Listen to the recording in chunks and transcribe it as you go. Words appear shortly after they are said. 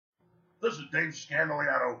This is Dave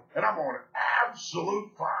Scandaliato, and I'm on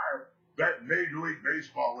absolute fire betting Major League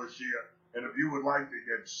Baseball this year. And if you would like to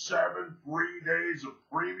get 7 free days of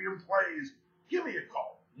premium plays, give me a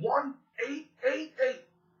call.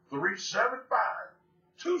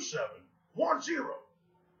 1-888-375-2710.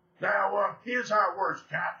 Now, here's how it works,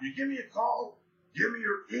 Cap. You give me a call, give me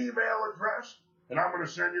your email address, and I'm going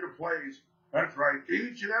to send you the plays. That's right.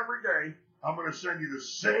 Each and every day, I'm going to send you the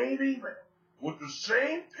same email with the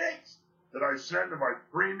same picks that I send to my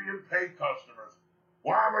premium pay customers.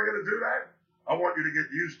 Why am I going to do that? I want you to get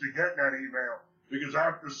used to getting that email, because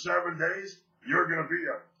after 7 days, you're going to be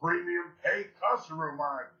a premium pay customer of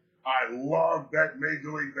mine. I love that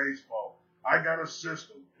Major League Baseball. I got a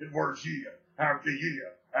system. It works year after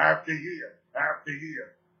year after year after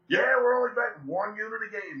year. Yeah, we're only betting 1 unit a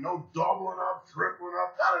game. No doubling up, tripling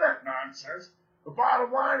up, none of that nonsense. The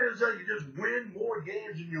bottom line is that you just win more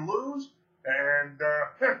games than you lose. And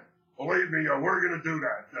believe me, we're going to do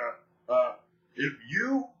that. If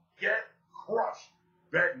you get crushed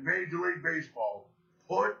betting Major League Baseball,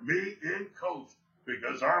 put me in coach,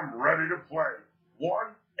 because I'm ready to play.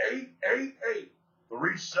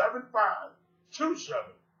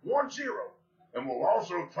 1-888-375-2710. And we'll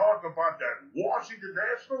also talk about that Washington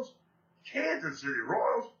Nationals, Kansas City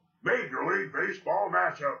Royals Major League Baseball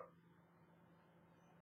matchup.